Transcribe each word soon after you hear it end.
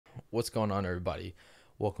What's going on, everybody?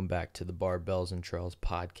 Welcome back to the Barbells and Trails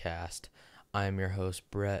podcast. I am your host,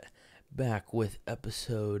 Brett, back with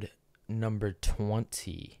episode number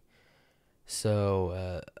 20.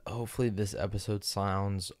 So, hopefully this episode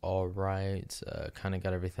sounds all right. Kind of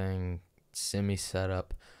got everything semi-set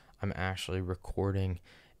up. I'm actually recording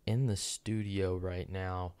in the studio right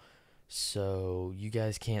now, so you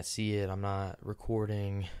guys can't see it. I'm not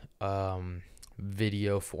recording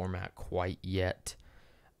video format quite yet.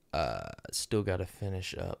 Still got to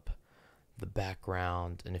finish up the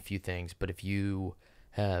background and a few things. But if you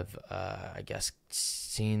have, I guess,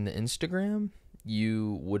 seen the Instagram,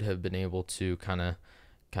 you would have been able to kind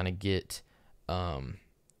of get an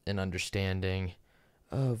understanding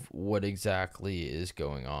of what exactly is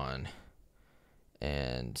going on.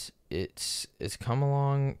 And it's come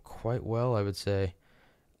along quite well, I would say.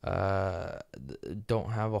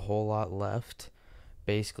 Don't have a whole lot left.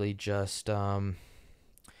 Basically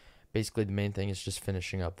the main thing is just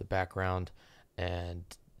finishing up the background and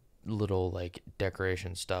little like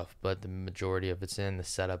decoration stuff, but the majority of it's in. The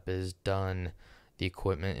setup is done. The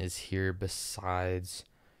equipment is here besides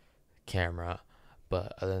camera,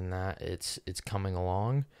 but other than that, it's coming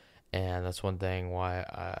along. And that's one thing why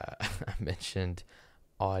I mentioned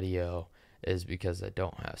audio, is because I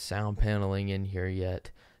don't have sound paneling in here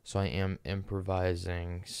yet. So I am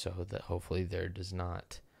improvising so that hopefully there does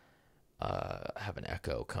not have an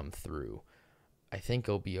echo come through. I think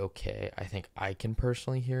it'll be okay. I think I can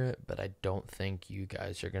personally hear it, but I don't think you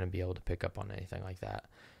guys are going to be able to pick up on anything like that.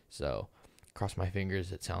 So cross my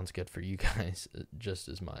fingers it sounds good for you guys just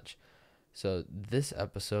as much. So this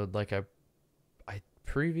episode, like I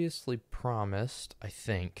previously promised, I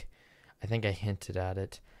think I hinted at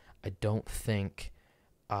it. I don't think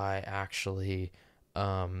I actually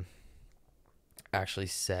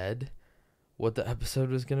said what the episode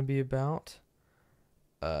was going to be about.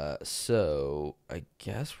 So I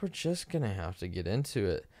guess we're just going to have to get into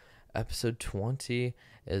it. Episode 20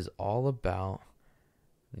 is all about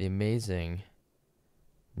the amazing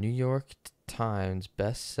New York Times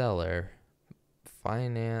bestseller,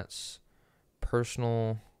 finance,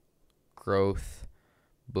 personal growth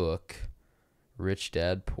book, Rich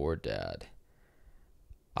Dad, Poor Dad.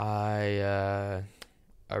 I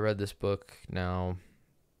read this book now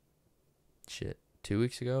 2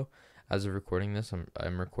 weeks ago. As of recording this,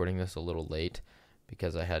 I'm recording this a little late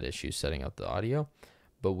because I had issues setting up the audio,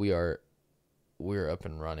 but we're up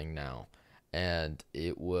and running now. And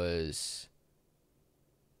it was,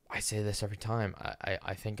 I say this every time,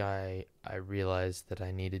 I think I realized that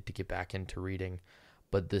I needed to get back into reading,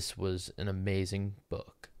 but this was an amazing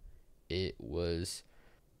book. It was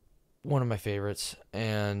one of my favorites,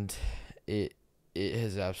 and it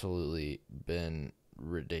has absolutely been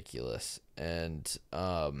ridiculous. And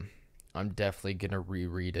I'm definitely gonna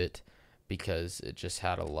reread it because it just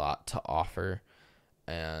had a lot to offer,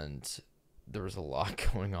 and there was a lot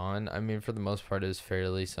going on. I mean, for the most part, it was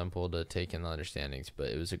fairly simple to take in the understandings, but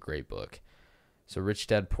it was a great book. So Rich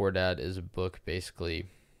Dad, Poor Dad is a book basically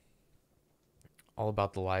all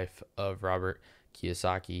about the life of Robert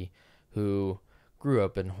Kiyosaki, who grew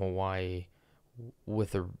up in Hawaii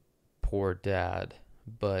with a poor dad,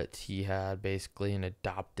 but he had basically an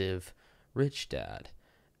adoptive rich dad,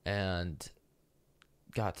 and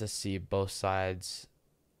got to see both sides,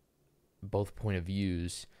 both point of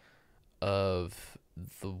views of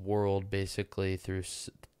the world, basically through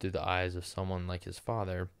the eyes of someone like his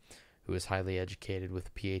father, who was highly educated with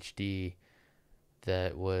a PhD,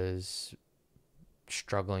 that was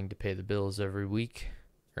struggling to pay the bills every week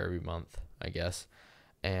or every month, I guess,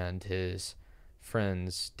 and his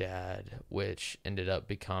friend's dad, which ended up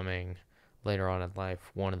becoming later on in life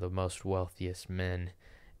one of the most wealthiest men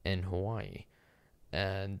in Hawaii.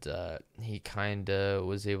 And he kind of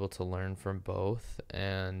was able to learn from both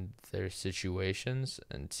and their situations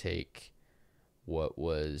and take what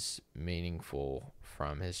was meaningful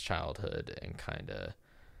from his childhood and kind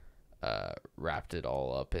of wrapped it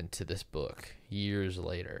all up into this book years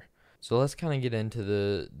later. So let's kind of get into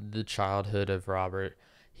the childhood of Robert.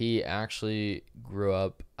 He actually grew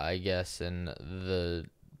up, I guess, in the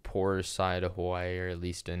poorer side of Hawaii, or at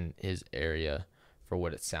least in his area, for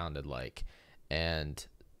what it sounded like. And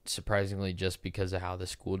surprisingly, just because of how the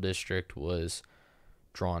school district was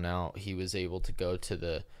drawn out, he was able to go to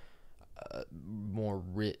the more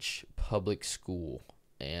rich public school,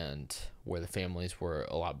 and where the families were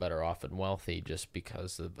a lot better off and wealthy, just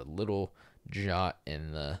because of the little jot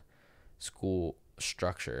in the school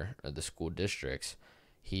structure or the school districts.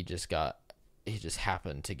 He just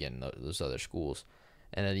happened to get in those other schools.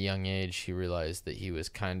 And at a young age, he realized that he was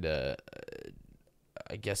kind of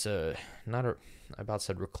I guess not a I about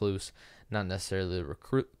said recluse, not necessarily a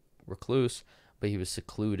recluse, but he was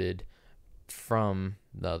secluded from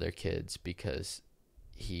the other kids because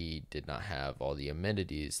he did not have all the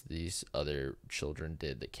amenities these other children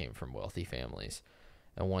did that came from wealthy families.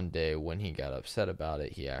 And one day when he got upset about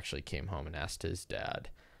it, he actually came home and asked his dad,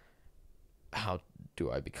 "How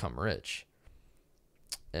do I become rich?"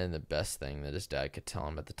 And the best thing that his dad could tell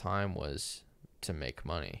him at the time was to make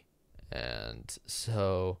money. And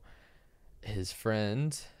so his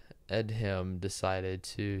friend and him decided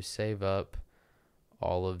to save up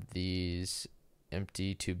all of these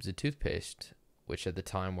empty tubes of toothpaste, which at the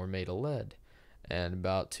time were made of lead. And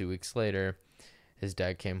about 2 weeks later, his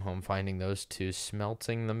dad came home finding those two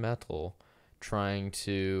smelting the metal, trying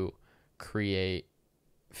to create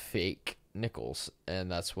fake nickels.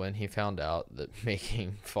 And that's when he found out that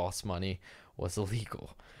making false money was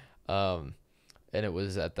illegal. And it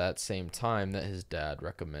was at that same time that his dad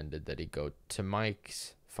recommended that he go to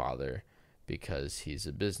Mike's father, because he's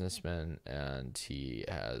a businessman and he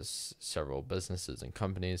has several businesses and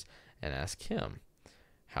companies, and ask him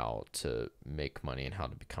how to make money and how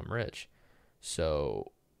to become rich.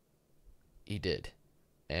 So he did.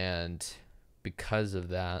 And because of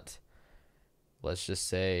that, let's just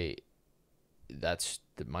say that's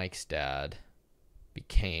that Mike's dad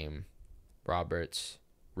became Robert's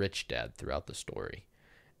rich dad throughout the story.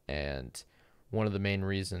 And one of the main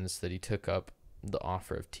reasons that he took up the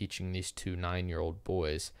offer of teaching these two 9-year-old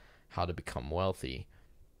boys how to become wealthy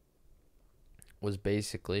was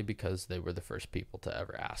basically because they were the first people to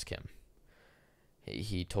ever ask him.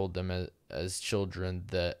 He told them as children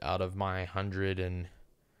that out of my 100 and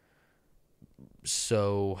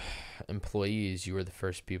so employees, you were the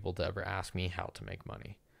first people to ever ask me how to make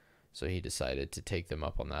money. So he decided to take them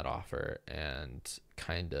up on that offer and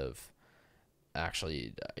kind of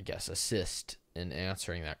actually, I guess, assist in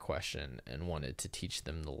answering that question, and wanted to teach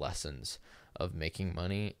them the lessons of making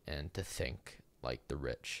money and to think like the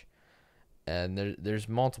rich. And there's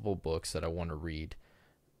multiple books that I want to read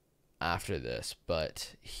after this,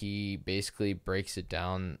 but he basically breaks it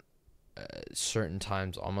down certain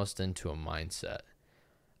times almost into a mindset,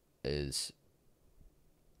 is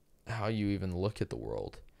how you even look at the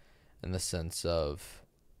world, in the sense of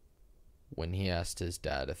when he asked his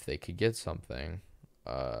dad if they could get something,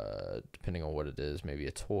 depending on what it is, maybe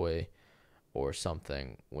a toy or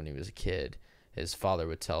something when he was a kid, his father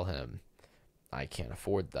would tell him, "I can't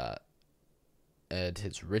afford that." And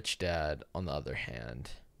his rich dad, on the other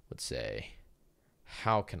hand, would say,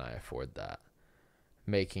 "How can I afford that?"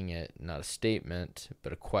 Making it not a statement,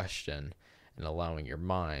 but a question, and allowing your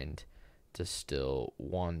mind to still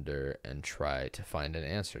wander and try to find an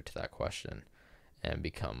answer to that question and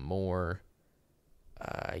become more,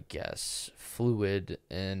 I guess, fluid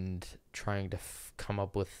and trying to come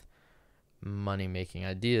up with money-making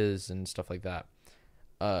ideas and stuff like that.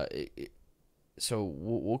 So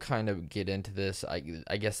we'll kind of get into this. I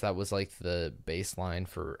guess that was like the baseline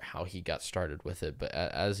for how he got started with it. But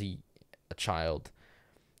as a child,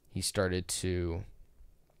 he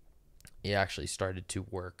actually started to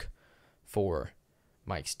work for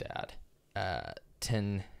Mike's dad at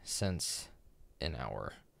 10 cents an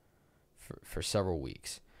hour for several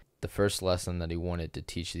weeks. The first lesson that he wanted to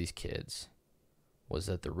teach these kids was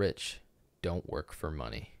that the rich don't work for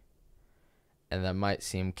money. And that might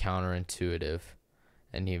seem counterintuitive.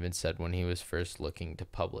 And he even said when he was first looking to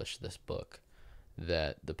publish this book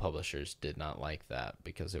that the publishers did not like that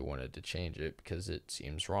because they wanted to change it because it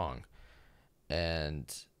seems wrong.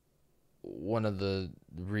 And one of the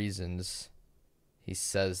reasons he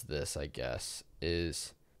says this, I guess,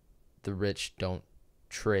 is the rich don't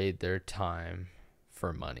trade their time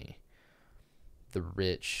for money. The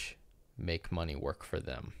rich make money work for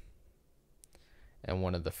them. And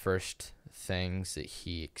one of the first things that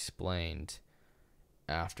he explained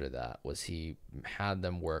after that was he had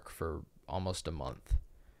them work for almost a month,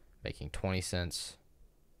 making 20 cents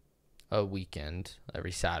a weekend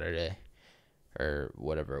every Saturday or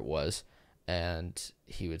whatever it was, and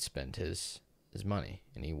he would spend his money,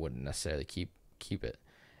 and he wouldn't necessarily keep it.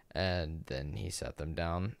 And then he sat them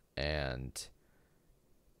down and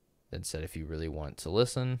then said, "If you really want to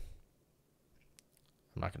listen,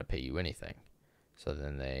 I'm not going to pay you anything." So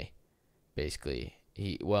then they basically,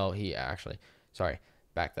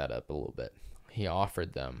 back that up a little bit. He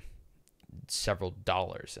offered them several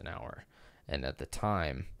dollars an hour. And at the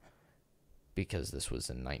time, because this was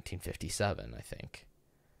in 1957, I think,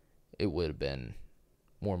 it would have been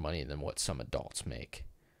more money than what some adults make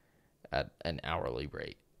at an hourly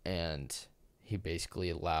rate. And he basically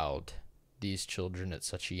allowed these children at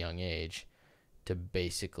such a young age to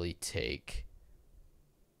basically take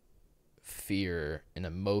fear and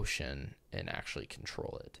emotion and actually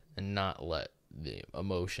control it, and not let the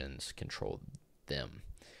emotions control them,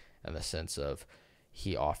 in the sense of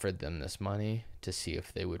he offered them this money to see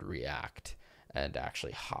if they would react and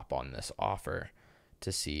actually hop on this offer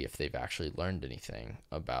to see if they've actually learned anything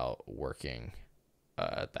about working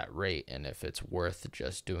at that rate, and if it's worth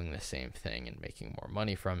just doing the same thing and making more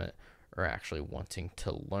money from it, or actually wanting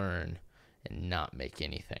to learn and not make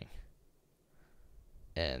anything.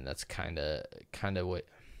 And that's kind of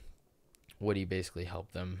what he basically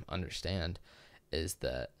helped them understand, is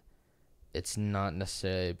that it's not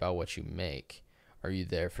necessarily about what you make. Are you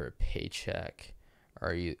there for a paycheck?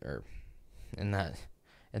 Are you, or in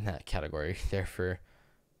that category, there for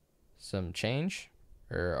some change?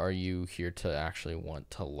 Or are you here to actually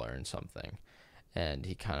want to learn something? And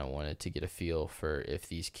he kind of wanted to get a feel for if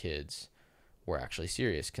these kids were actually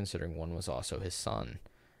serious, considering one was also his son.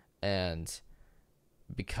 And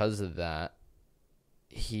because of that,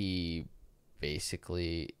 he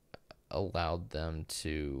basically allowed them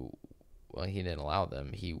to, well, he didn't allow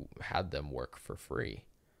them, he had them work for free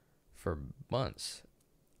for months,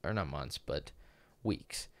 or not months, but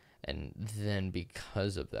weeks. And then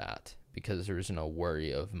because of that, because there was no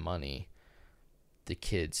worry of money, the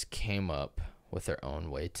kids came up with their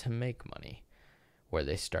own way to make money, where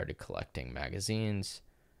they started collecting magazines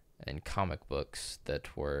and comic books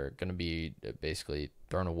that were going to be basically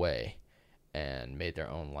thrown away, and made their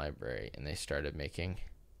own library, and they started making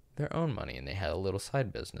their own money. And they had a little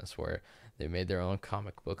side business where they made their own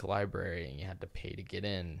comic book library, and you had to pay to get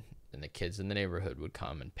in, and the kids in the neighborhood would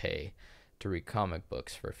come and pay to read comic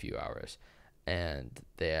books for a few hours. And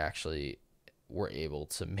they actually were able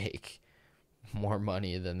to make more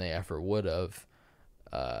money than they ever would have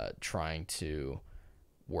trying to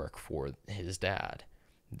work for his dad.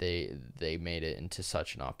 They made it into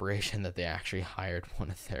such an operation that they actually hired one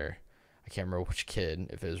of their, I can't remember which kid,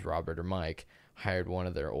 if it was Robert or Mike, hired one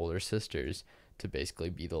of their older sisters to basically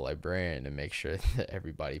be the librarian and make sure that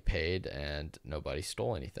everybody paid and nobody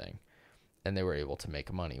stole anything. And they were able to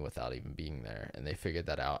make money without even being there. And they figured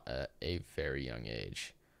that out at a very young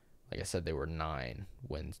age. Like I said, they were 9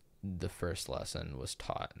 when the first lesson was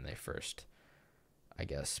taught, and they first, I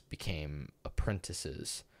guess, became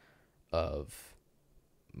apprentices of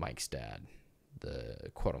Mike's dad, the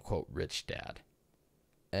quote-unquote rich dad.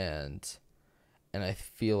 And I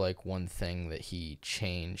feel like one thing that he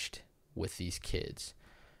changed with these kids,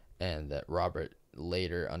 and that Robert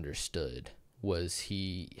later understood, was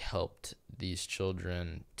he helped these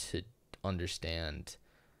children to understand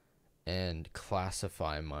and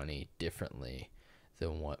classify money differently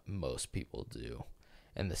than what most people do.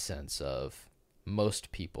 In the sense of,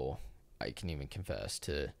 most people, I can even confess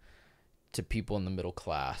to people in the middle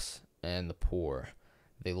class and the poor,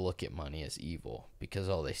 they look at money as evil, because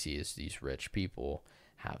all they see is these rich people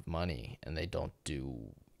have money and they don't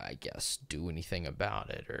do anything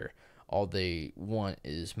about it, or all they want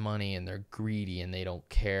is money and they're greedy and they don't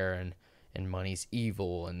care, and money's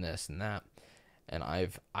evil and this and that. And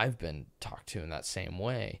I've been talked to in that same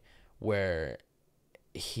way, where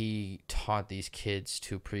he taught these kids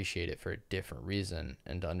to appreciate it for a different reason,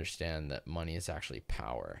 and to understand that money is actually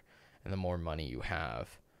power. And the more money you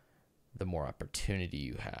have, the more opportunity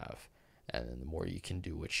you have, and then the more you can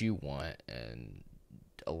do what you want and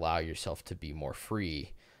allow yourself to be more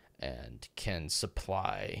free, and can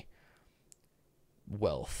supply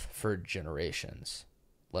wealth for generations,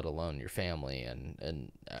 let alone your family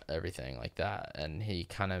and everything like that. And he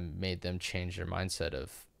kind of made them change their mindset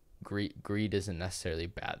of greed isn't necessarily a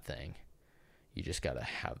bad thing. You just got to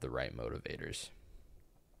have the right motivators.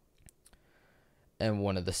 And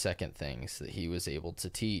one of the second things that he was able to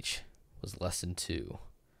teach was lesson 2.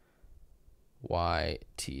 Why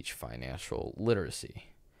teach financial literacy?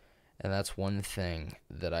 And that's one thing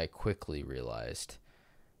that I quickly realized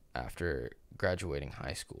after graduating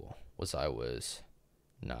high school, was I was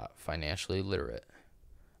not financially literate.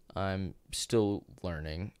 I'm still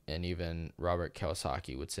learning, and even Robert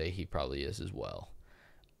Kiyosaki would say he probably is as well.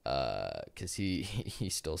 Because he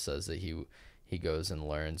still says that he goes and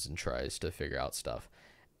learns and tries to figure out stuff.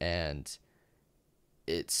 And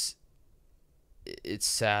it's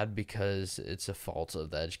sad, because it's a fault of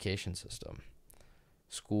the education system.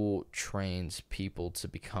 School trains people to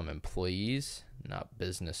become employees, not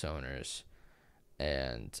business owners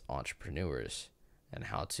and entrepreneurs, and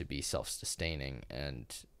how to be self-sustaining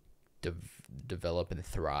and develop and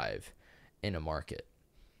thrive in a market.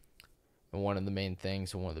 And one of the main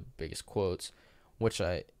things, and one of the biggest quotes, which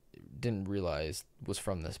I didn't realize was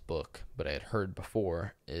from this book, but I had heard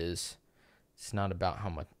before, is, it's not about how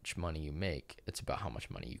much money you make, it's about how much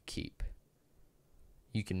money you keep.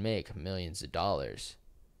 You can make millions of dollars,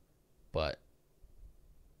 but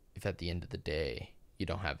if at the end of the day you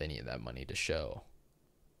don't have any of that money to show,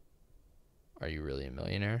 are you really a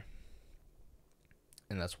millionaire?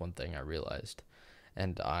 And that's one thing I realized.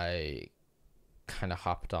 And I kind of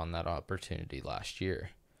hopped on that opportunity last year,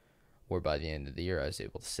 where by the end of the year I was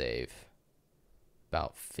able to save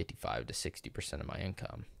about 55 to 60% of my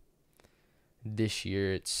income. This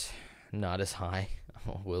year it's not as high,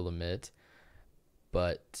 I will admit,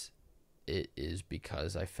 but it is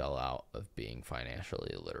because I fell out of being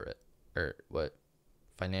financially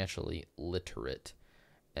literate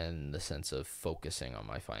in the sense of focusing on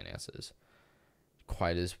my finances.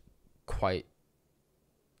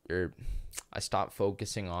 I stopped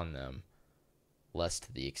focusing on them less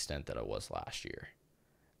to the extent that I was last year.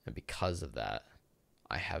 And because of that,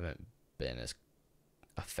 I haven't been as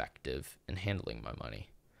effective in handling my money.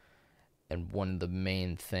 And one of the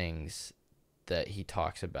main things that he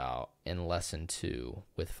talks about in lesson 2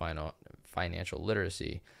 with financial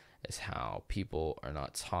literacy is how people are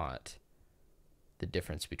not taught the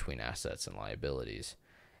difference between assets and liabilities,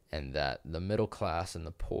 and that the middle class and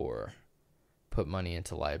the poor put money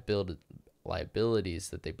into liabilities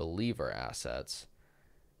that they believe are assets,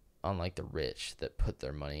 unlike the rich that put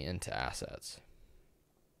their money into assets.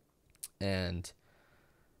 And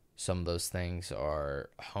some of those things are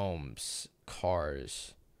homes,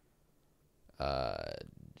 cars,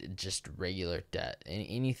 just regular debt,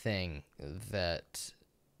 anything that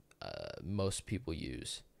most people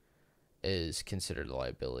use is considered a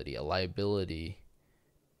liability. A liability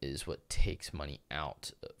is what takes money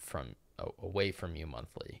away from you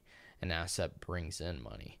monthly. An asset brings in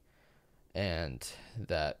money, and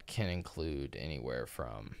that can include anywhere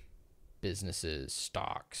from businesses,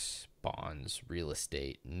 stocks, bonds, real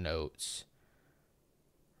estate, notes,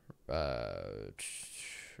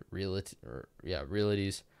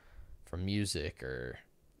 realities from music or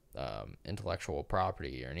intellectual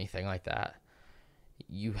property or anything like that.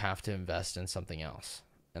 You have to invest in something else.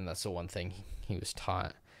 And that's the one thing he was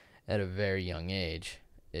taught at a very young age,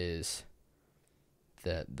 is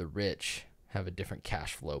that the rich have a different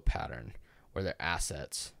cash flow pattern where their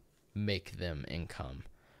assets make them income,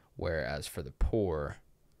 whereas for the poor,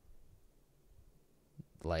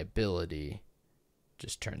 liability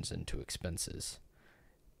just turns into expenses.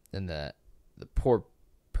 And that the poor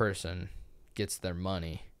person gets their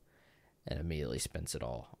money and immediately spends it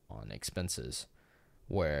all on expenses,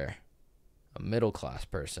 where a middle class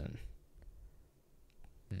person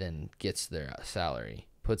then gets their salary,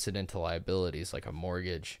 puts it into liabilities like a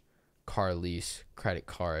mortgage, car lease, credit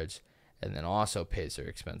cards, and then also pays their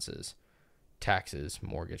expenses, taxes,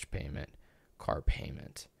 mortgage payment, car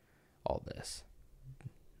payment, all this.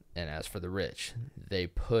 And as for the rich, they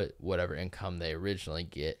put whatever income they originally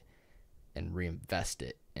get and reinvest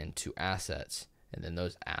it into assets, and then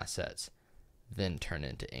those assets then turn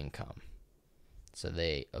into income. So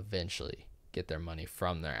they eventually get their money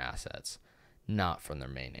from their assets, not from their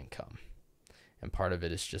main income. And part of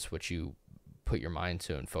it is just what you put your mind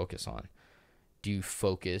to and focus on. Do you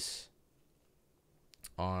focus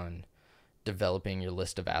on developing your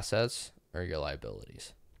list of assets or your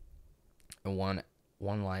liabilities? And one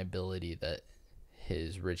liability that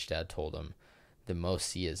his rich dad told him the most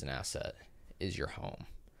see as an asset is your home.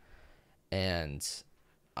 And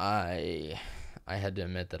I had to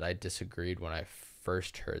admit that I disagreed when I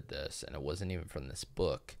first heard this, and it wasn't even from this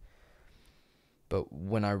book. But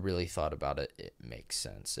when I really thought about it, it makes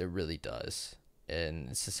sense. It really does. And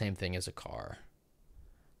it's the same thing as a car.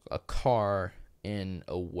 A car, in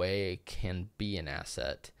a way, can be an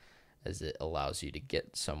asset as it allows you to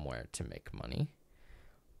get somewhere to make money.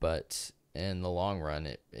 But in the long run,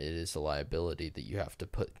 it is a liability that you have to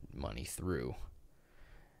put money through.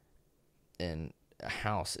 And a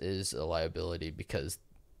house is a liability because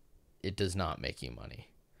it does not make you money.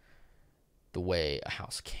 The way a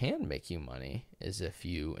house can make you money is if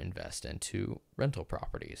you invest into rental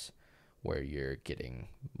properties, where you're getting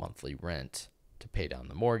monthly rent to pay down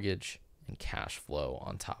the mortgage and cash flow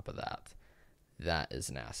on top of that. That is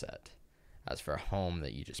an asset. As for a home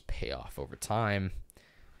that you just pay off over time,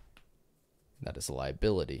 that is a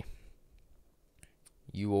liability.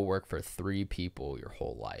 You will work for 3 people your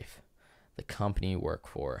whole life. The company you work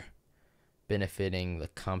for, benefiting the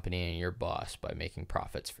company and your boss by making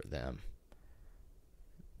profits for them.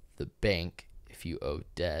 The bank, if you owe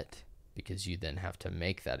debt, because you then have to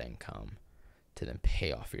make that income to then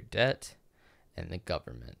pay off your debt, and the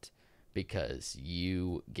government, because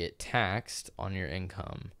you get taxed on your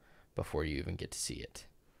income before you even get to see it.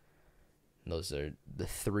 And those are the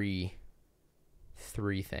three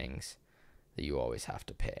things that you always have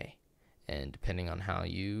to pay. And depending on how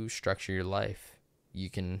you structure your life, you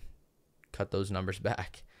can cut those numbers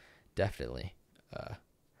back. Definitely.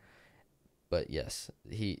 But yes,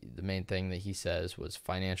 the main thing that he says was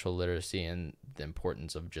financial literacy and the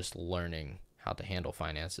importance of just learning how to handle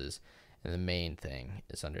finances. And the main thing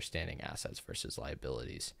is understanding assets versus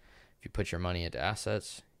liabilities. If you put your money into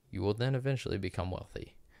assets, you will then eventually become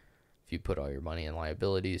wealthy. If you put all your money in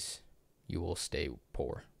liabilities, you will stay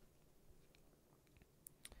poor.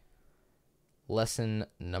 Lesson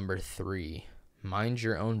number 3, mind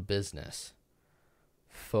your own business.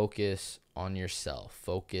 Focus on yourself.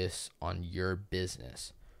 Focus on your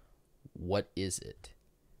business. What is it?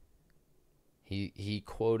 He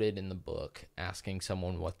quoted in the book asking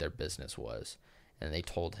someone what their business was, and they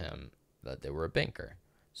told him that they were a banker.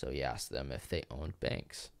 So he asked them if they owned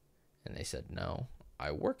banks, and they said, no,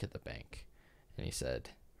 I work at the bank. And he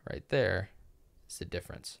said, right there is the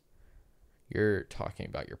difference. You're talking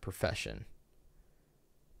about your profession,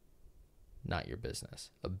 not your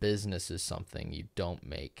business. A business is something you don't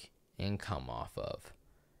make income off of.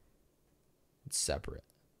 It's separate.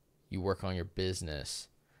 You work on your business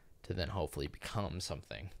to then hopefully become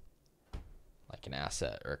something like an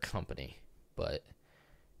asset or a company, but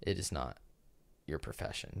it is not your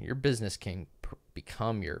profession. Your business can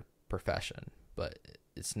become your profession, but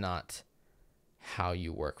it's not how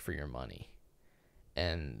you work for your money.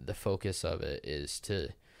 And the focus of it is to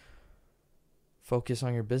focus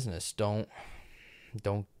on your business. Don't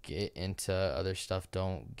get into other stuff.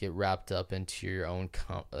 Don't get wrapped up into your own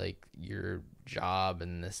your job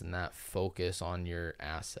and this and that. Focus on your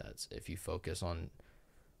assets. If you focus on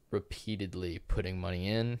repeatedly putting money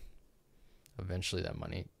in, eventually that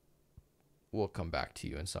money will come back to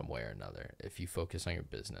you in some way or another. If you focus on your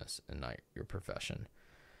business and not your profession.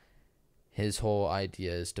 His whole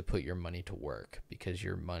idea is to put your money to work, because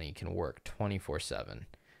your money can work 24/7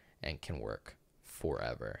 and can work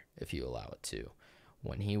forever if you allow it to.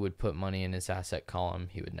 When he would put money in his asset column,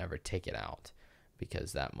 he would never take it out,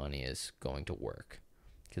 because that money is going to work.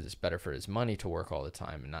 Because it's better for his money to work all the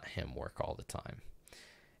time and not him work all the time.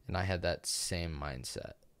 And I had that same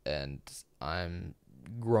mindset, and I'm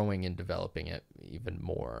growing and developing it even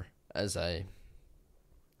more as I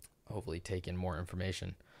hopefully take in more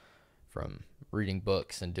information from reading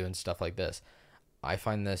books and doing stuff like this. I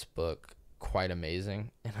find this book quite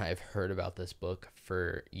amazing, and I've heard about this book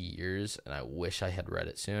for years, and I wish I had read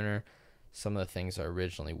it sooner. Some of the things I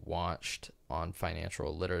originally watched on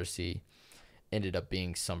financial literacy ended up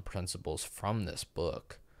being some principles from this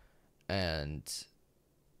book, and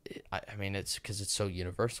I mean, it's because it's so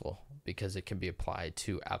universal, because it can be applied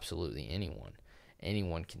to absolutely anyone.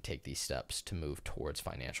 Anyone can take these steps to move towards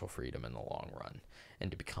financial freedom in the long run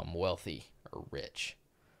and to become wealthy or rich.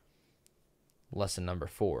 Lesson number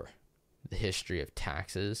 4, the history of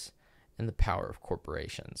taxes and the power of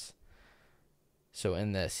corporations. So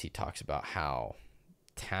in this, he talks about how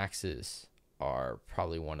taxes are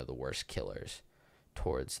probably one of the worst killers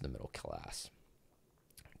towards the middle class,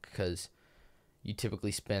 because you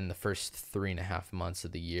typically spend the first 3.5 months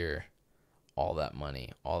of the year, all that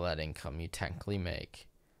money, all that income you technically make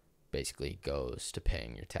basically goes to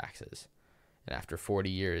paying your taxes. And after 40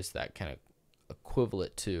 years, that kind of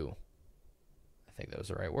equivalent to, I think those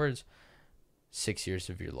are the right words, 6 years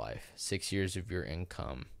of your life, 6 years of your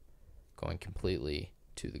income going completely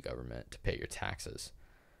to the government to pay your taxes.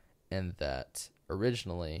 And that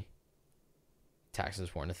originally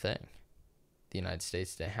taxes weren't a thing. The United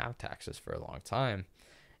States didn't have taxes for a long time,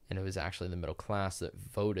 and it was actually the middle class that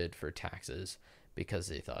voted for taxes because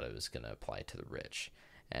they thought it was going to apply to the rich.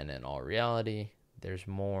 And in all reality, there's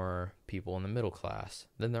more people in the middle class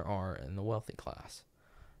than there are in the wealthy class.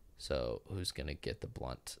 So who's going to get the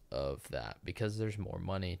blunt of that? Because there's more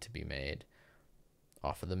money to be made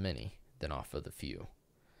off of the many than off of the few.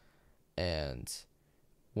 And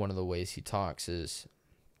one of the ways he talks is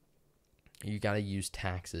you got to use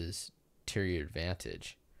taxes to your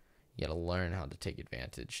advantage. You got to learn how to take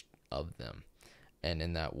advantage of them. And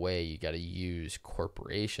in that way, you got to use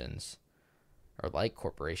corporations, or like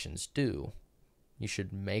corporations do, you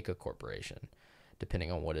should make a corporation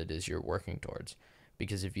depending on what it is you're working towards.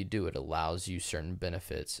 Because if you do, it allows you certain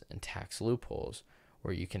benefits and tax loopholes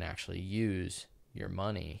where you can actually use your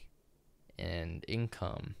money and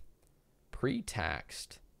income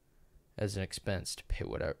pre-taxed as an expense to pay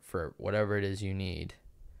whatever it is you need.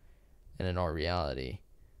 And in all reality,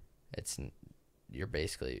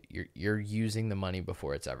 you're using the money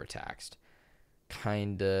before it's ever taxed.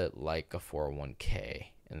 Kinda like a 401k,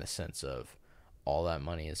 in the sense of all that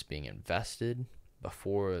money is being invested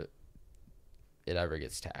before it ever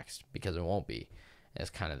gets taxed, because it won't be. And it's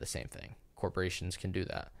kind of the same thing. Corporations can do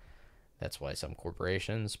that. That's why some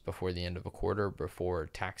corporations, before the end of a quarter, before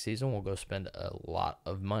tax season, will go spend a lot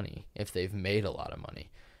of money if they've made a lot of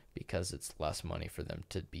money, because it's less money for them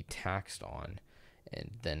to be taxed on,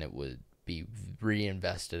 and then it would be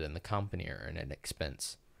reinvested in the company or in an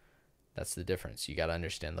expense. That's the difference. You got to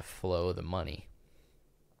understand the flow of the money.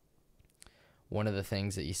 One of the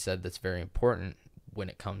things that he said that's very important when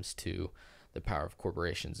it comes to the power of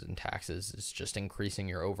corporations and taxes is just increasing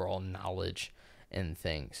your overall knowledge in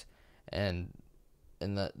things. And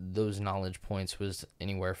those knowledge points was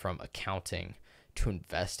anywhere from accounting to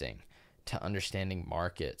investing to understanding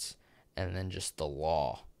markets, and then just the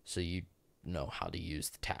law, so you know how to use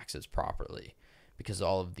the taxes properly, because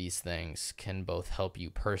all of these things can both help you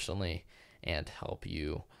personally and help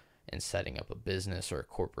you in setting up a business or a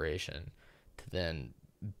corporation to then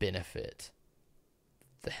benefit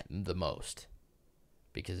the most.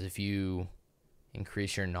 Because if you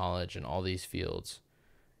increase your knowledge in all these fields,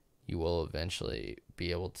 you will eventually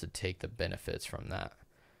be able to take the benefits from that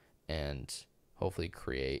and hopefully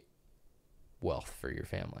create wealth for your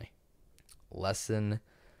family. Lesson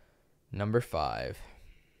number 5,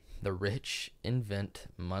 the rich invent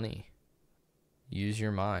money. Use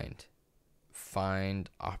your mind. Find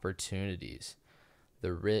opportunities.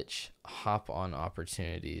 The rich hop on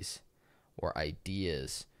opportunities or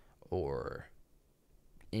ideas or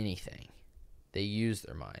anything. They use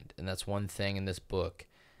their mind. And that's one thing in this book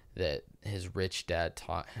that his rich dad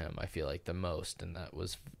taught him, I feel like, the most, and that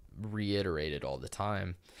was reiterated all the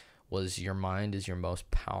time, was your mind is your most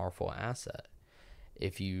powerful asset.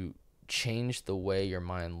 If you change the way your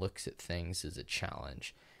mind looks at things as a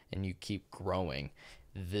challenge and you keep growing,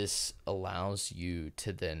 this allows you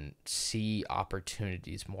to then see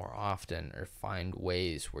opportunities more often, or find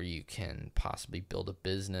ways where you can possibly build a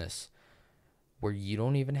business where you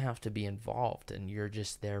don't even have to be involved and you're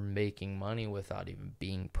just there making money without even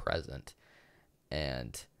being present.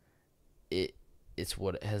 And it's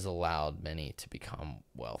what has allowed many to become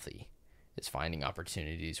wealthy. It's finding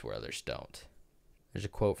opportunities where others don't. There's a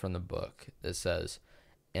quote from the book that says,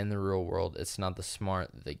 "In the real world, it's not the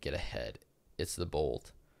smart that get ahead, it's the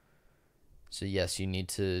bold." So yes, you need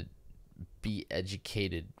to be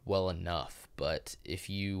educated well enough, but if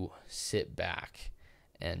you sit back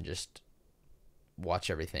and just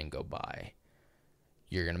watch everything go by,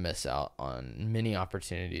 you're going to miss out on many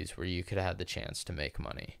opportunities where you could have had the chance to make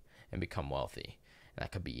money and become wealthy. And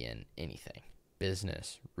that could be in anything: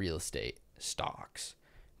 business, real estate, stocks.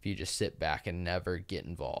 If you just sit back and never get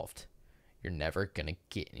involved, you're never going to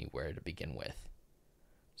get anywhere to begin with.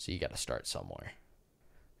 So you got to start somewhere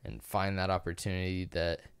and find that opportunity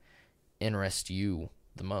that interests you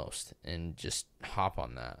the most, and just hop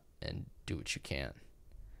on that and do what you can.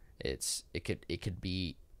 It could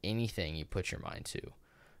be anything you put your mind to,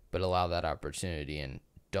 but allow that opportunity and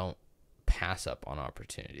don't pass up on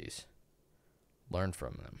opportunities. Learn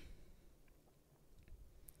from them.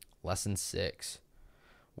 Lesson 6,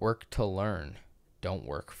 work to learn. Don't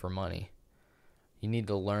work for money. You need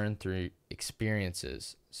to learn through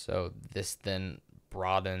experiences. So this then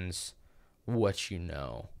broadens what you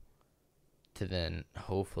know to then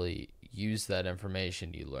hopefully use that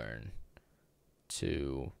information you learn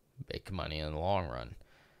to make money in the long run.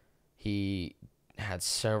 He had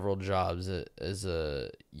several jobs as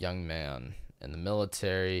a young man in the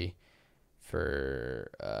military,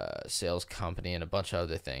 for a sales company, and a bunch of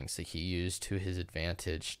other things that he used to his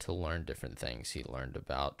advantage to learn different things. He learned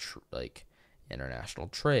about international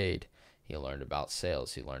trade. He learned about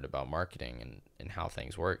sales. He learned about marketing and how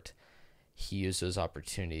things worked. He used those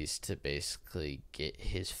opportunities to basically get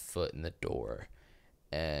his foot in the door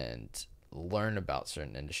and learn about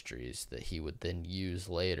certain industries that he would then use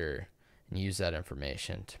later, and use that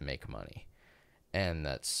information to make money. And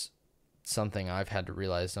that's something I've had to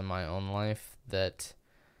realize in my own life, that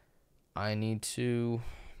I need to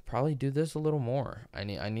probably do this a little more. I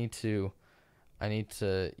need to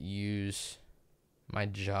use my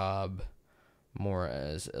job more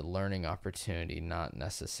as a learning opportunity, not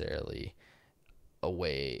necessarily a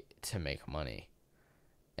way to make money.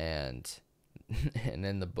 And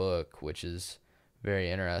in the book, which is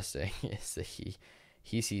very interesting, is that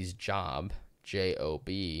he sees job,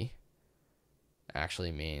 J-O-B,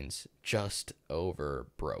 actually means just over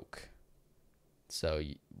broke. So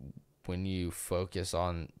when you focus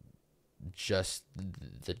on just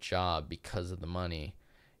the job because of the money,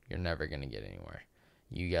 you're never going to get anywhere.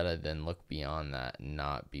 You got to then look beyond that and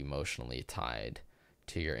not be emotionally tied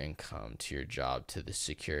to your income, to your job, to the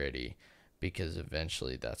security, because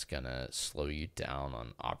eventually that's going to slow you down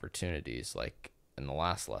on opportunities, like in the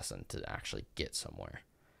last lesson, to actually get somewhere.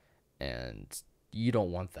 And you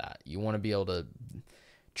don't want that. You want to be able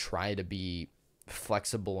try to be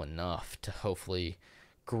flexible enough to hopefully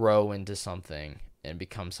grow into something and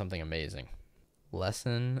become something amazing.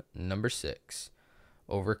 Lesson number 6,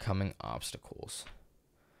 overcoming obstacles.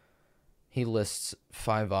 He lists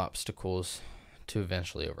 5 obstacles to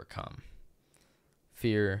eventually overcome: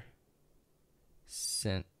 fear,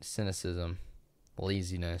 cynicism,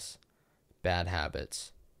 laziness, bad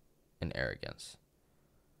habits, and arrogance.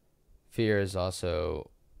 Fear is also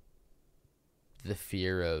the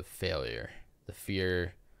fear of failure, the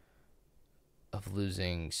fear of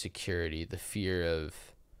losing security, the fear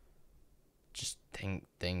of just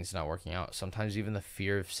things not working out. Sometimes even the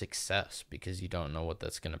fear of success, because you don't know what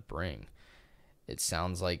that's going to bring. It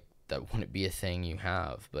sounds like that wouldn't be a thing you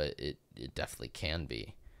have, but it definitely can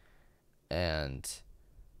be. And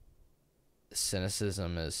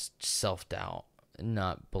cynicism is self-doubt,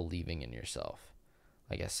 not believing in yourself.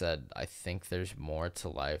 Like I said, I think there's more to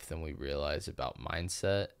life than we realize about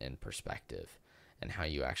mindset and perspective, and how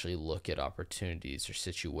you actually look at opportunities or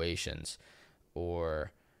situations,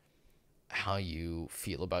 or how you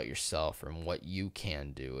feel about yourself and what you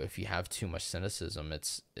can do. If you have too much cynicism,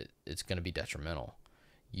 it's going to be detrimental.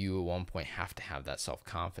 You at one point have to have that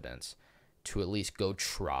self-confidence to at least go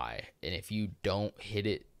try. And if you don't hit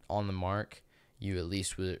it on the mark, you at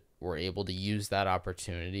least were able to use that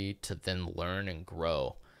opportunity to then learn and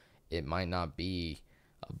grow. It might not be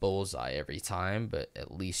a bullseye every time, but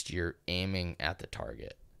at least you're aiming at the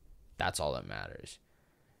target. That's all that matters.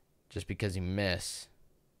 Just because you miss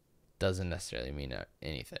doesn't necessarily mean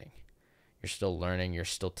anything. You're still learning. You're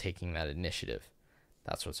still taking that initiative.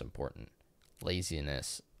 That's what's important.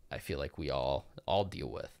 Laziness, I feel like we all deal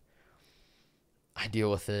with. I deal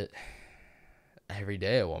with it every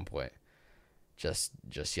day at one point. Just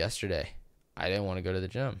yesterday, I didn't want to go to the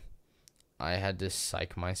gym. I had to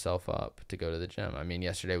psych myself up to go to the gym. I mean,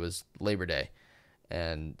 yesterday was Labor Day,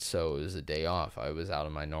 and so it was a day off. I was out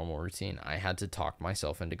of my normal routine. I had to talk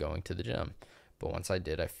myself into going to the gym. But once I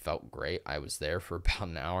did, I felt great. I was there for about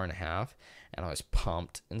an hour and a half, and I was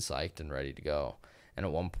pumped and psyched and ready to go. And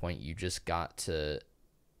at one point, you just got to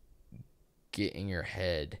get in your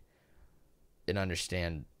head and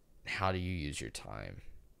understand, how do you use your time?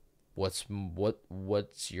 What's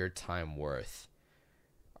your time worth?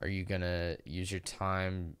 Are you gonna use your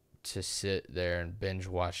time to sit there and binge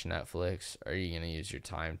watch Netflix? Are you gonna use your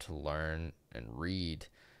time to learn and read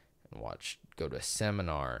and go to a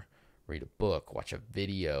seminar, read a book, watch a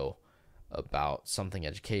video about something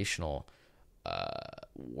educational,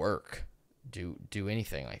 work, do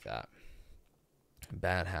anything like that?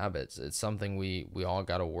 Bad habits, it's something we all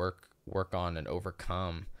got to work on and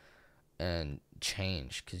overcome and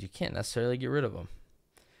change, because you can't necessarily get rid of them.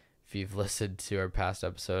 If you've listened to our past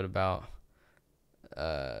episode about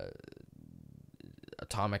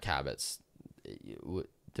atomic habits,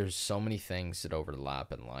 there's so many things that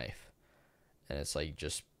overlap in life, and it's like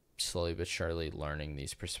just slowly but surely learning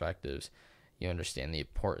these perspectives, you understand the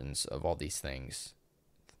importance of all these things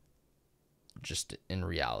just in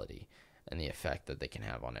reality, and the effect that they can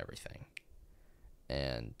have on everything.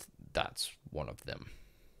 And that's one of them.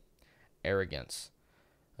 Arrogance.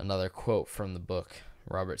 Another quote from the book.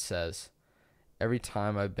 Robert says, "Every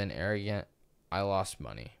time I've been arrogant, I lost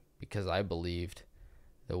money because I believed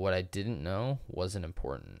that what I didn't know wasn't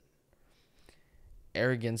important."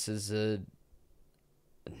 Arrogance is a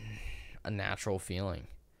natural feeling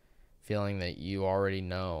that you already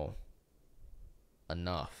know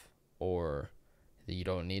enough, or that you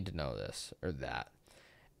don't need to know this or that.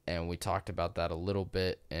 And we talked about that a little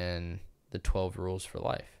bit in the 12 rules for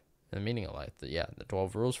life, the meaning of life. The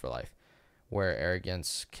 12 rules for life, where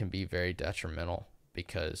arrogance can be very detrimental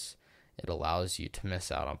because it allows you to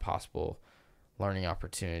miss out on possible learning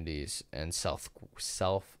opportunities and self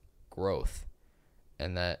growth,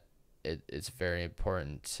 and that it's very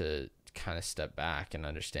important to kind of step back and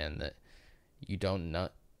understand that you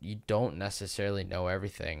don't necessarily know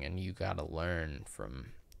everything, and you got to learn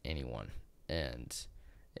from anyone. And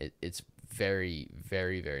it's very,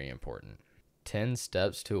 very, very important. 10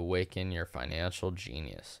 steps to awaken your financial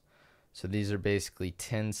genius. So these are basically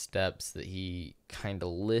 10 steps that he kind of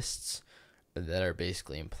lists, that are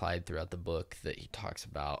basically implied throughout the book, that he talks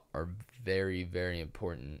about are very, very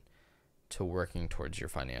important to working towards your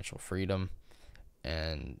financial freedom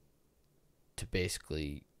and to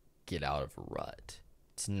basically get out of a rut.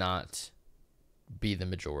 It's not be the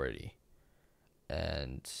majority.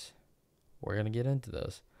 And we're going to get into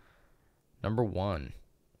those. Number 1,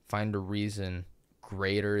 find a reason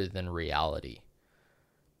greater than reality.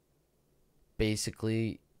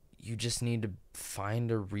 Basically, you just need to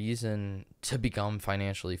find a reason to become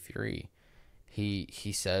financially free.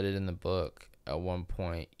 He said it in the book. at one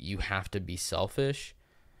point, you have to be selfish,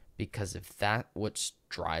 because if that what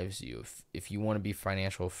drives you, if you want to be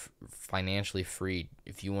financially free,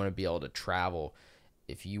 if you want to be able to travel,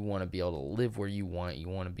 if you want to be able to live where you want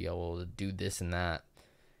to be able to do this and that,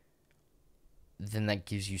 then that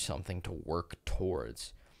gives you something to work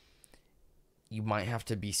towards. You might have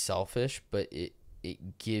to be selfish, but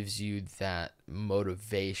it gives you that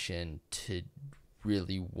motivation to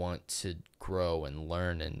really want to grow and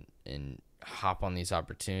learn and hop on these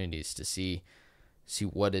opportunities to see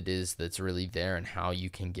what it is that's really there and how you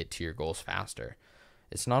can get to your goals faster.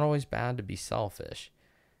 It's not always bad to be selfish,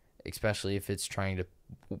 especially if it's trying to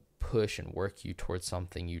push and work you towards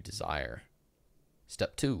something you desire.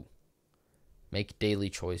 Step 2, make daily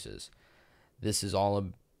choices. This is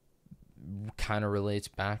all kind of relates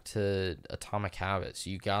back to Atomic Habits.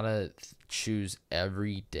 You gotta choose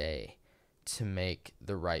every day to make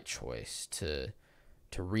the right choice, to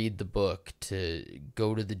read the book, to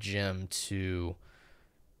go to the gym, to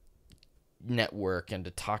network and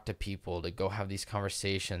to talk to people, to go have these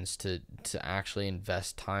conversations, to actually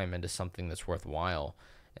invest time into something that's worthwhile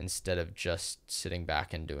instead of just sitting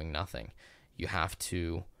back and doing nothing. You have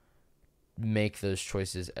to make those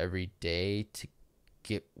choices every day to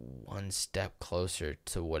get one step closer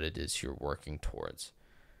to what it is you're working towards.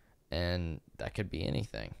 And that could be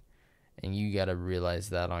anything. And you got to realize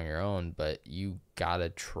that on your own, but you got to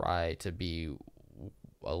try to be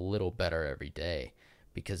a little better every day,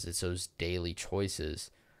 because it's those daily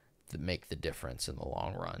choices that make the difference in the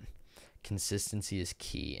long run. Consistency is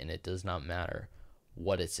key, and it does not matter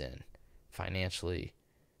what it's in, financially,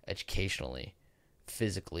 educationally,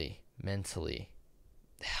 physically, mentally,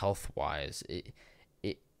 health-wise.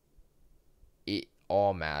 It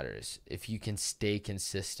all matters. If you can stay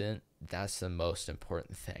consistent, that's the most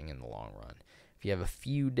important thing in the long run. If you have a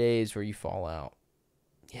few days where you fall out,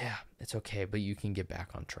 yeah, it's okay, but you can get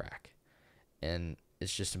back on track. And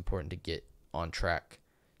it's just important to get on track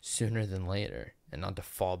sooner than later and not to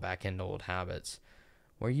fall back into old habits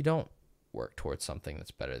where you don't work towards something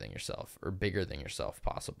that's better than yourself or bigger than yourself,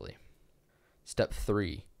 possibly. Step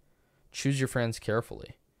 3, choose your friends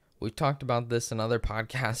carefully. We've talked about this in other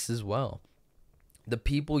podcasts as well. The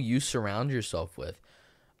people you surround yourself with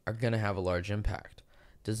are going to have a large impact.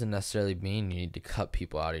 Doesn't necessarily mean you need to cut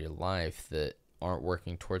people out of your life that aren't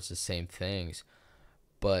working towards the same things,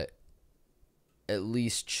 but at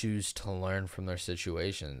least choose to learn from their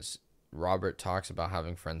situations. Robert talks about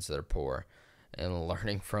having friends that are poor and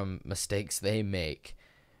learning from mistakes they make,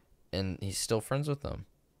 and he's still friends with them.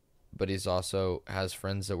 But he's also has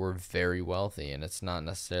friends that were very wealthy, and it's not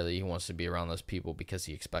necessarily he wants to be around those people because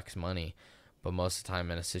he expects money. But most of the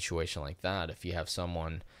time in a situation like that, if you have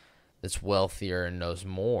someone that's wealthier and knows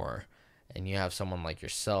more, and you have someone like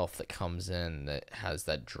yourself that comes in that has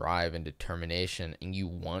that drive and determination, and you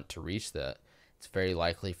want to reach that, it's very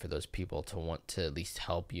likely for those people to want to at least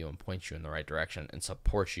help you and point you in the right direction and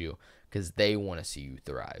support you because they want to see you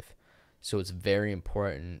thrive. So it's very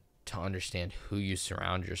important to understand who you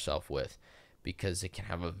surround yourself with, because it can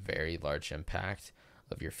have a very large impact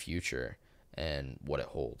of your future and what it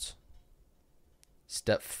holds.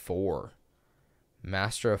 Step 4,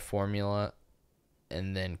 master a formula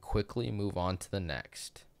and then quickly move on to the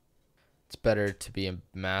next. It's better to be a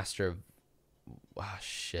master of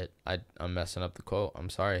I'm messing up the quote. I'm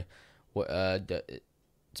sorry.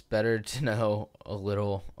 It's better to know a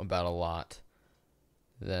little about a lot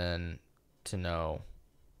than to know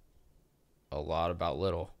a lot about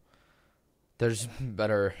little. There's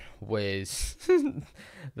better ways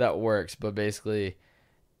that works, but basically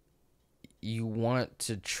you want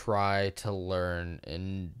to try to learn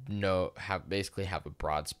and have a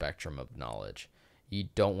broad spectrum of knowledge. You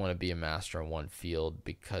don't want to be a master in one field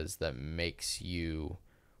because that makes you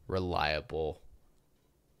reliable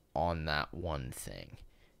on that one thing.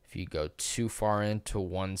 If you go too far into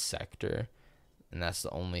one sector and that's the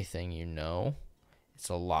only thing you know, it's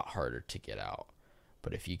a lot harder to get out.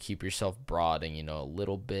 But if you keep yourself broad and you know a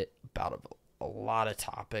little bit about a lot of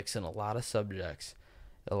topics and a lot of subjects,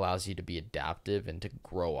 it allows you to be adaptive and to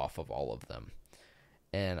grow off of all of them.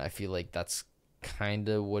 And I feel like that's kind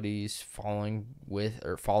of what he's following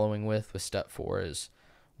with step 4 is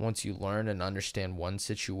once you learn and understand one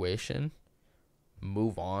situation,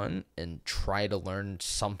 move on and try to learn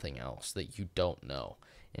something else that you don't know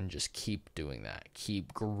and just keep doing that.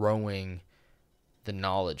 Keep growing the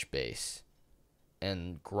knowledge base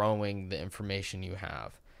and growing the information you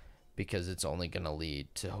have, because it's only going to lead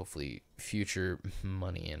to hopefully future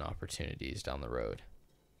money and opportunities down the road.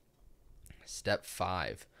 Step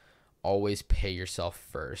 5, always pay yourself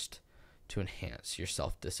first to enhance your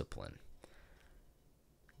self-discipline.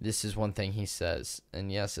 This is one thing he says,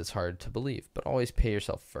 and yes, it's hard to believe, but always pay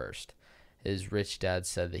yourself first. His rich dad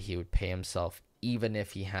said that he would pay himself even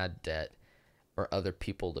if he had debt or other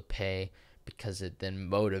people to pay, because it then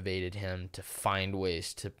motivated him to find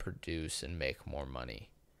ways to produce and make more money.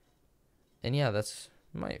 And yeah, that's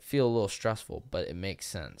might feel a little stressful, but it makes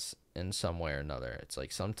sense in some way or another. It's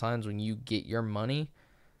like sometimes when you get your money,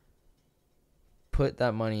 put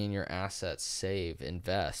that money in your assets, save,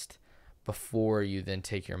 invest, before you then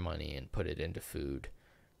take your money and put it into food,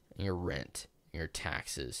 your rent, your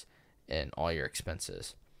taxes, and all your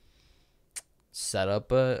expenses. Set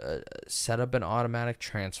up an automatic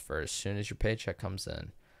transfer as soon as your paycheck comes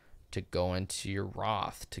in, to go into your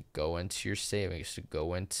Roth, to go into your savings, to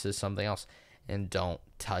go into something else, and don't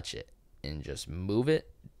touch it, and just move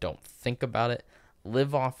it. Don't think about it.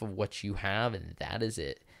 Live off of what you have, and that is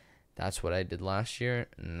it. That's what I did last year,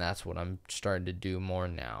 and that's what I'm starting to do more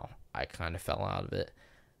now. I kind of fell out of it,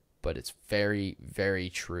 but it's very, very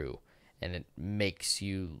true, and it makes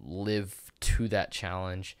you live to that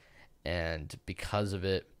challenge, and because of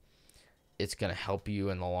it, it's going to help you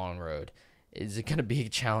in the long road. Is it going to be a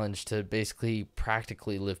challenge to basically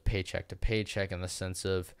practically live paycheck to paycheck, in the sense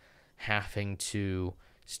of having to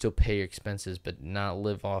still pay your expenses but not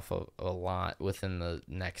live off of a lot within the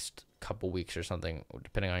next couple weeks or something,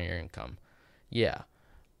 depending on your income? Yeah,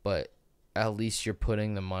 but at least you're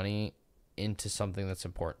putting the money into something that's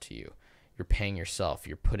important to you. You're paying yourself.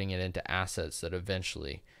 You're putting it into assets that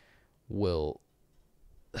eventually will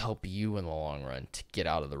help you in the long run to get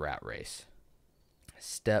out of the rat race.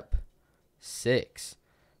 Step 6,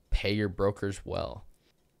 pay your brokers well.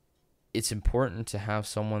 It's important to have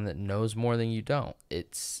someone that knows more than you don't.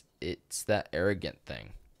 It's that arrogant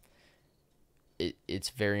thing. It's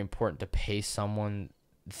very important to pay someone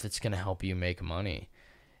that's going to help you make money.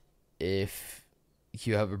 If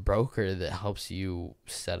you have a broker that helps you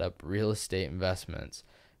set up real estate investments,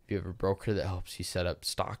 if you have a broker that helps you set up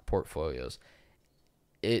stock portfolios,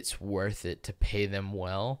 it's worth it to pay them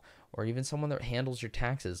well. Or even someone that handles your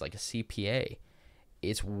taxes, like a CPA.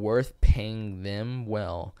 It's worth paying them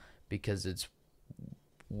well, because it's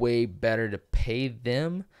way better to pay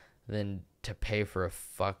them than to pay for a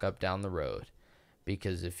fuck up down the road.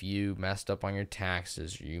 Because if you messed up on your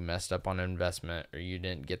taxes, or you messed up on an investment, or you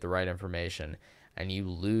didn't get the right information, and you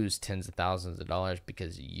lose tens of thousands of dollars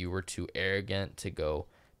because you were too arrogant to go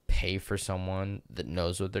pay for someone that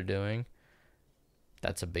knows what they're doing,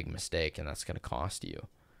 that's a big mistake, and that's going to cost you.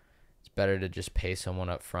 It's better to just pay someone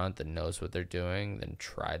up front that knows what they're doing than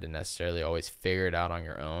try to necessarily always figure it out on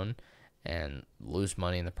your own and lose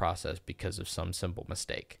money in the process because of some simple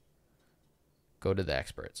mistake. Go to the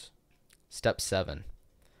experts. Step 7,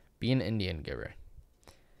 be an Indian giver.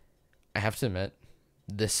 I have to admit,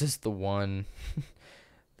 this is the one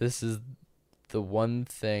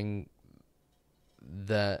thing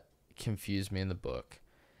that confused me in the book.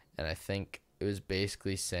 And I think it was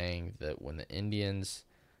basically saying that when the Indians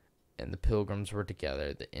and the Pilgrims were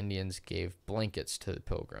together, the Indians gave blankets to the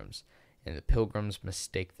Pilgrims, and the Pilgrims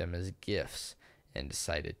mistake them as gifts and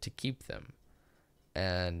decided to keep them.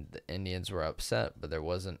 And the Indians were upset, but there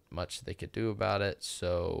wasn't much they could do about it,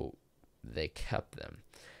 so they kept them.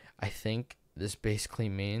 I think this basically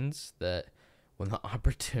means that when the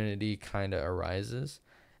opportunity kind of arises,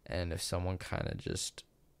 and if someone kind of just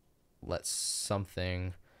lets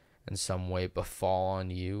something in some way befall on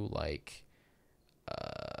you, like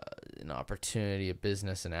an opportunity, a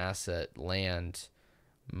business, an asset, land,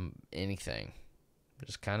 anything,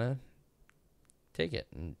 just kind of take it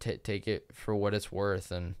and take it for what it's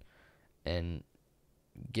worth, and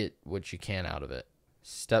get what you can out of it.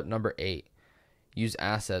 Step number 8, use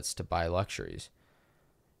assets to buy luxuries.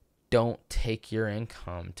 Don't take your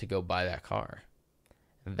income to go buy that car.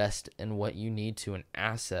 Invest in what you need to in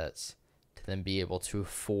assets to then be able to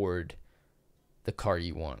afford the car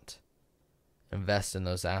you want. Invest in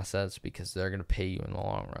those assets because they're going to pay you in the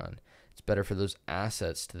long run. It's better for those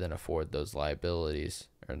assets to then afford those liabilities,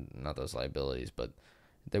 or not those liabilities, but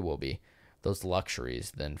they will be those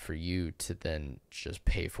luxuries, than for you to then just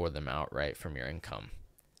pay for them outright from your income.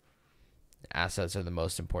 Assets are the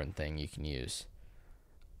most important thing you can use.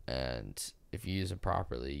 And if you use them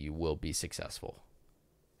properly, you will be successful.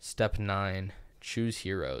 Step 9, choose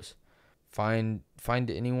heroes. Find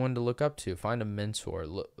anyone to look up to. Find a mentor.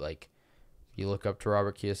 You look up to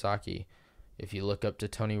Robert Kiyosaki. If you look up to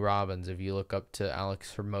Tony Robbins, if you look up to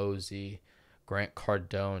Alex Hormozi, Grant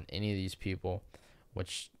Cardone, any of these people,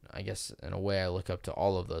 which I guess in a way I look up to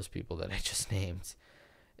all of those people that I just named.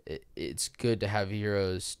 It's good to have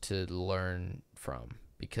heroes to learn from,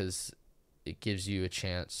 because it gives you a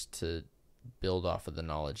chance to build off of the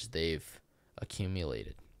knowledge they've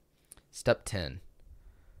accumulated. Step 10,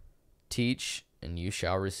 teach and you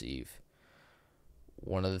shall receive.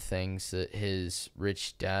 One of the things that his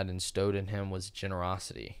rich dad instilled in him was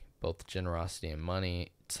generosity, both generosity in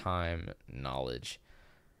money, time, knowledge.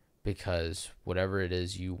 Because whatever it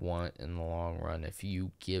is you want in the long run, if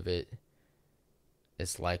you give it,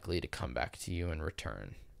 it's likely to come back to you in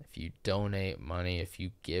return. If you donate money, if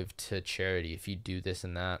you give to charity, if you do this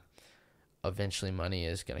and that, eventually money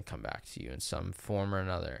is going to come back to you in some form or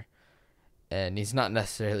another. And he's not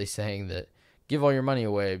necessarily saying that give all your money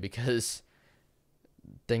away because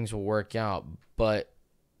things will work out, but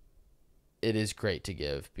it is great to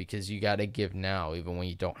give because you got to give now even when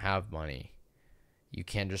you don't have money. You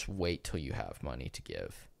can't just wait till you have money to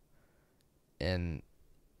give. And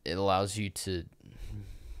it allows you to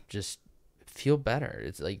just feel better.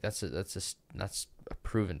 It's like that's a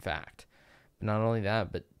proven fact. But not only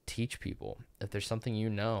that, but teach people. If there's something you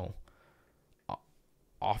know,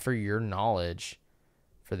 offer your knowledge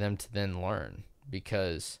for them to then learn,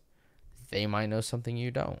 because they might know something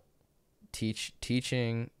you don't.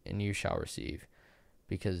 Teaching and you shall receive.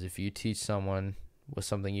 Because if you teach someone with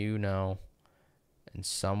something you know in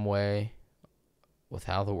some way, with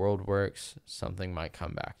how the world works, something might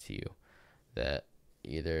come back to you. That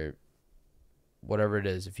either, whatever it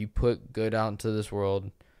is, if you put good out into this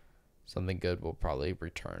world, something good will probably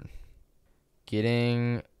return.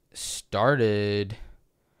 Getting started.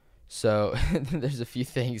 So there's a few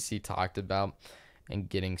things he talked about in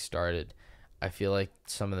getting started. I feel like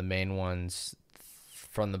some of the main ones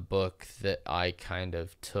from the book that I kind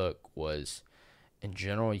of took was, in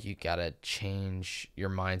general, you got to change your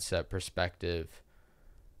mindset perspective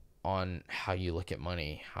on how you look at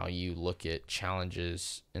money, how you look at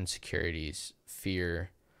challenges, insecurities,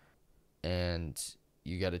 fear, and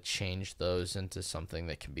you got to change those into something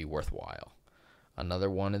that can be worthwhile.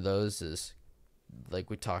 Another one of those is,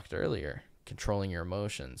 like we talked earlier, controlling your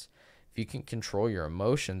emotions. If you can control your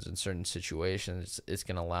emotions in certain situations, it's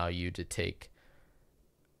going to allow you to take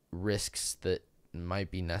risks that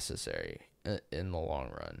might be necessary in the long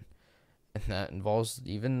run. And that involves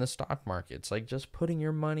even the stock market. It's like just putting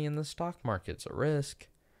your money in the stock market's a risk.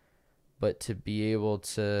 But to be able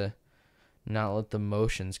to not let the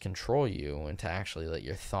emotions control you and to actually let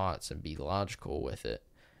your thoughts and be logical with it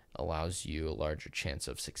allows you a larger chance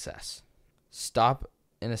of success. Stop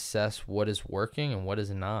and assess what is working and what is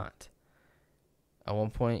not. At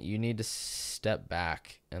one point, you need to step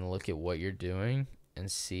back and look at what you're doing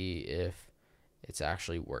and see if it's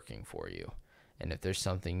actually working for you. And if there's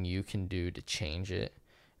something you can do to change it,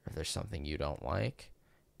 or if there's something you don't like,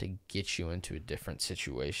 to get you into a different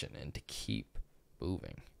situation and to keep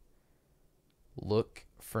moving. Look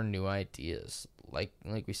for new ideas. Like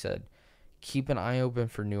we said, keep an eye open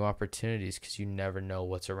for new opportunities because you never know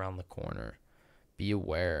what's around the corner. Be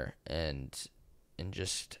aware and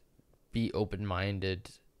just be open-minded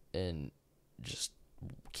and just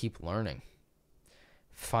keep learning.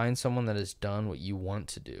 Find someone that has done what you want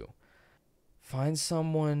to do. Find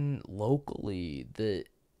someone locally that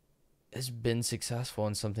has been successful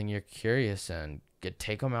in something you're curious in.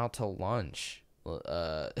 Take them out to lunch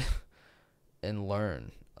and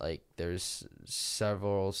learn. Like, there's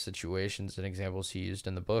several situations and examples he used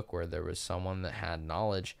in the book where there was someone that had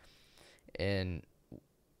knowledge and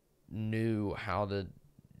knew how to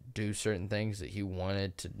do certain things that he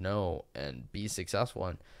wanted to know and be successful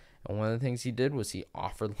in. And one of the things he did was he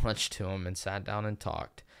offered lunch to him and sat down and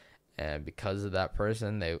talked. And because of that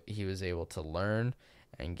person, he was able to learn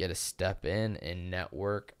and get a step in and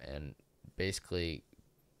network, and basically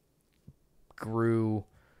grew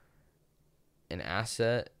an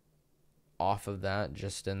asset off of that,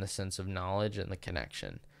 just in the sense of knowledge and the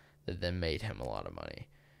connection that then made him a lot of money.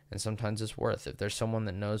 And sometimes it's worth, if there's someone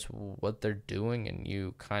that knows what they're doing and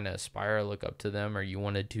you kind of aspire or look up to them, or you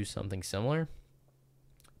want to do something similar,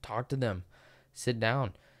 talk to them, sit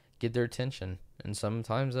down, get their attention. And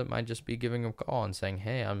sometimes it might just be giving them a call and saying,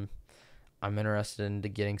 hey, I'm interested in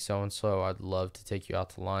getting so-and-so. I'd love to take you out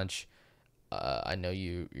to lunch. I know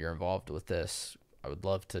you're involved with this. I would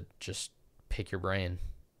love to just pick your brain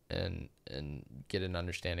and get an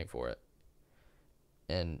understanding for it.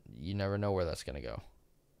 And you never know where that's going to go.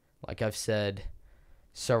 Like I've said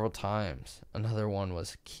several times, another one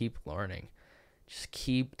was keep learning. Just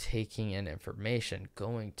keep taking in information,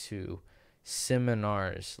 going to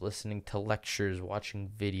seminars, listening to lectures,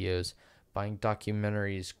 watching videos, buying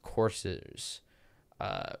documentaries, courses,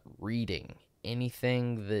 reading,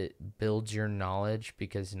 anything that builds your knowledge,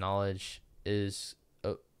 because knowledge is,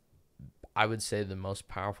 I would say, the most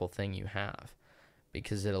powerful thing you have,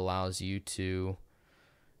 because it allows you to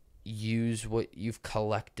use what you've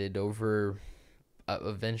collected over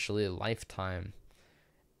eventually a lifetime,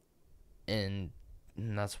 and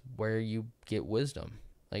that's where you get wisdom.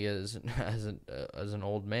 Like as an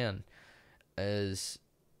old man, as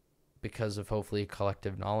because of hopefully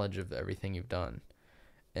collective knowledge of everything you've done.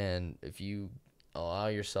 And if you allow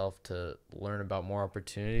yourself to learn about more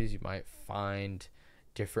opportunities, you might find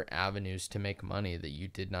different avenues to make money that you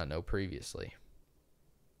did not know previously.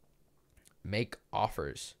 Make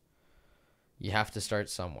offers. You have to start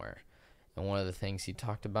somewhere. And one of the things he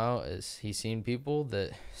talked about is he's seen people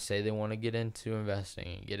that say they want to get into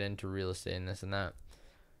investing, get into real estate and this and that,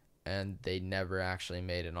 and they never actually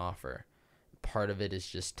made an offer. Part of it is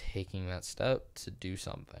just taking that step to do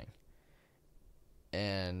something.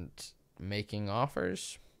 And making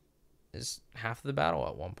offers is half the battle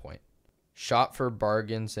at one point. Shop for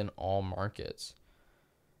bargains in all markets.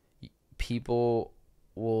 People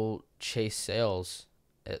will chase sales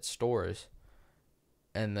at stores,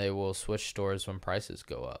 and they will switch stores when prices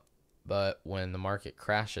go up. But when the market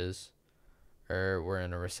crashes, or we're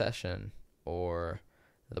in a recession, or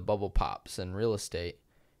the bubble pops in real estate,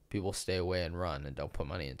 people stay away and run and don't put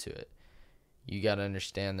money into it. You got to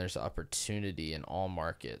understand there's opportunity in all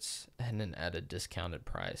markets, and then at a discounted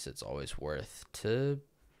price, it's always worth to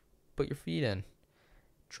put your feet in.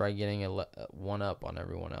 Try getting a one up on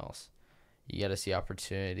everyone else. You got to see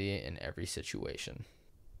opportunity in every situation.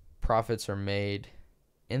 Profits are made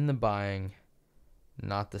in the buying,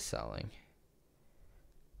 not the selling.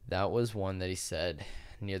 That was one that he said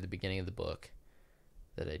near the beginning of the book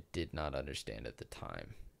that I did not understand at the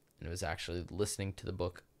time. And it was actually listening to the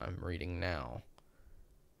book I'm reading now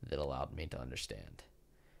that allowed me to understand.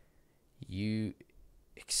 You,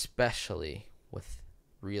 especially with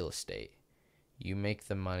real estate, you make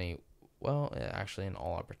the money, well, actually in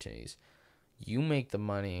all opportunities, you make the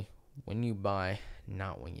money when you buy,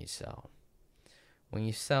 not when you sell. When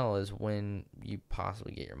you sell is when you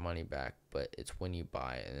possibly get your money back, but it's when you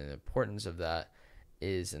buy. And the importance of that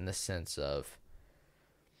is in the sense of,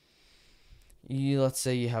 let's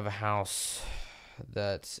say you have a house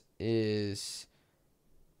that is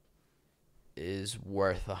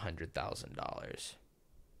worth $100,000.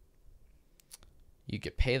 You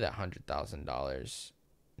could pay that $100,000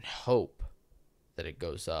 and hope that it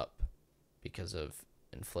goes up because of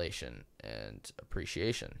inflation and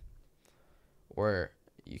appreciation. Or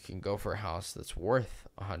you can go for a house that's worth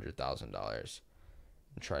 $100,000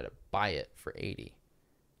 and try to buy it for $80,000.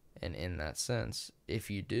 And in that sense,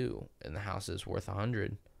 if you do, and the house is worth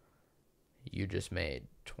 $100,000, you just made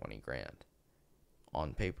 $20,000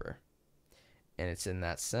 on paper. And it's in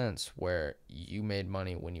that sense where you made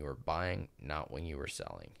money when you were buying, not when you were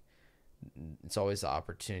selling. It's always the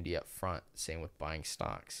opportunity up front. Same with buying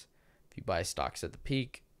stocks. If you buy stocks at the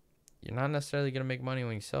peak, you're not necessarily going to make money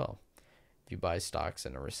when you sell. If you buy stocks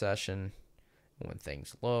in a recession, when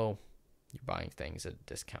things are low, you're buying things at a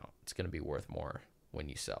discount. It's going to be worth more when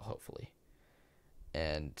you sell, hopefully.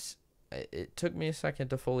 And it took me a second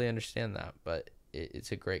to fully understand that, but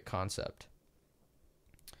it's a great concept.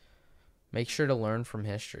 Make sure to learn from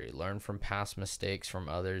history. Learn from past mistakes from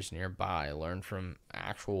others nearby. Learn from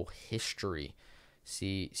actual history.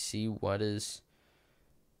 See what's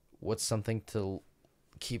something to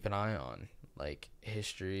keep an eye on. Like,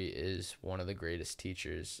 history is one of the greatest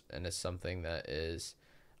teachers, and it's something that is,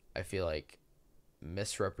 I feel like,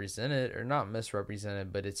 misrepresented, or not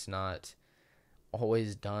misrepresented, but it's not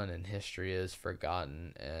always done, and history is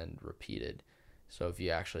forgotten and repeated. So if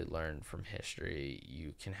you actually learn from history,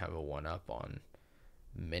 you can have a one-up on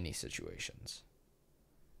many situations.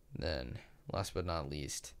 Then, last but not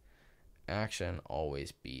least, action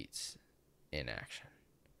always beats inaction.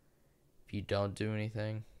 If you don't do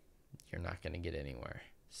anything, you're not going to get anywhere.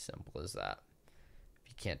 Simple as that. If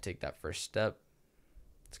you can't take that first step,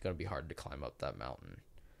 it's going to be hard to climb up that mountain.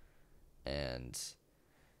 And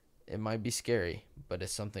it might be scary, but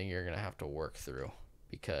it's something you're going to have to work through,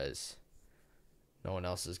 because no one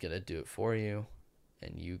else is going to do it for you,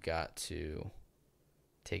 and you got to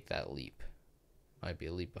take that leap. It might be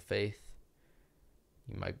a leap of faith.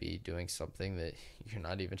 You might be doing something that you're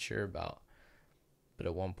not even sure about, but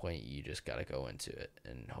at one point you just got to go into it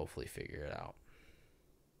and hopefully figure it out.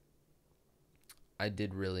 I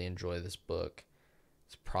did really enjoy this book.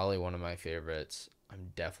 It's probably one of my favorites.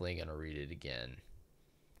 I'm definitely going to read it again.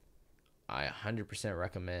 I 100%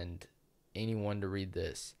 recommend anyone to read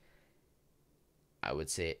this. I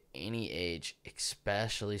would say at any age,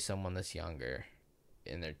 especially someone that's younger,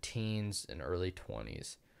 in their teens and early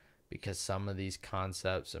 20s, because some of these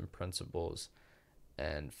concepts and principles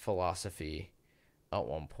and philosophy at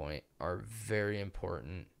one point are very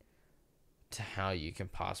important to how you can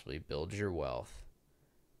possibly build your wealth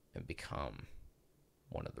and become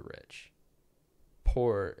one of the rich.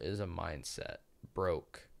 Poor is a mindset.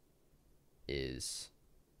 Broke is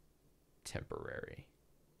temporary.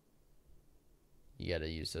 You got to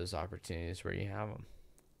use those opportunities where you have them.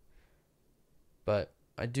 But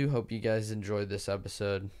I do hope you guys enjoyed this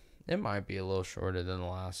episode. It might be a little shorter than the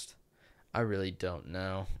last. I really don't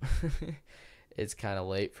know. It's kind of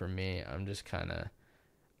late for me. I'm just kind of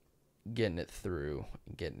getting it through,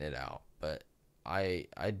 getting it out. But I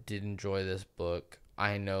did enjoy this book.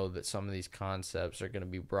 I know that some of these concepts are going to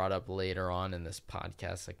be brought up later on in this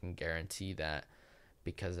podcast. I can guarantee that,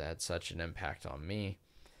 because it had such an impact on me.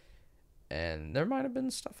 And there might have been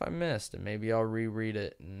stuff I missed, and maybe I'll reread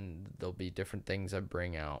it and there'll be different things I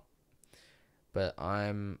bring out. But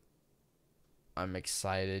I'm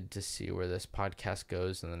excited to see where this podcast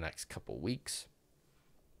goes in the next couple weeks.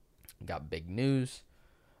 Got big news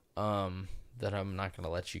that I'm not going to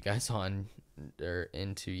let you guys on or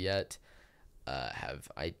into yet. Have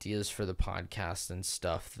ideas for the podcast and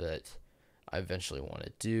stuff that I eventually want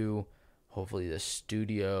to do. Hopefully the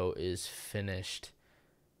studio is finished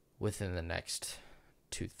within the next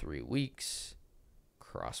 2-3 weeks.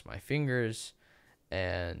 Cross my fingers.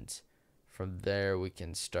 And from there we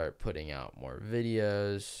can start putting out more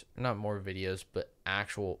videos. Not more videos, but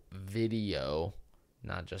actual video,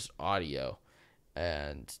 not just audio.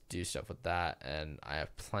 And do stuff with that. And I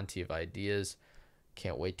have plenty of ideas.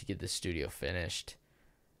 Can't wait to get the studio finished.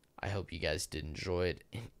 I hope you guys did enjoy it.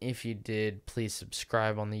 And if you did, please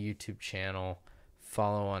subscribe on the YouTube channel.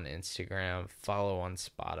 Follow on Instagram. Follow on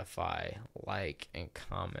Spotify. Like and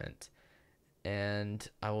comment. And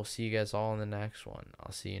I will see you guys all in the next one.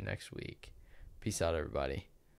 I'll see you next week. Peace out, everybody.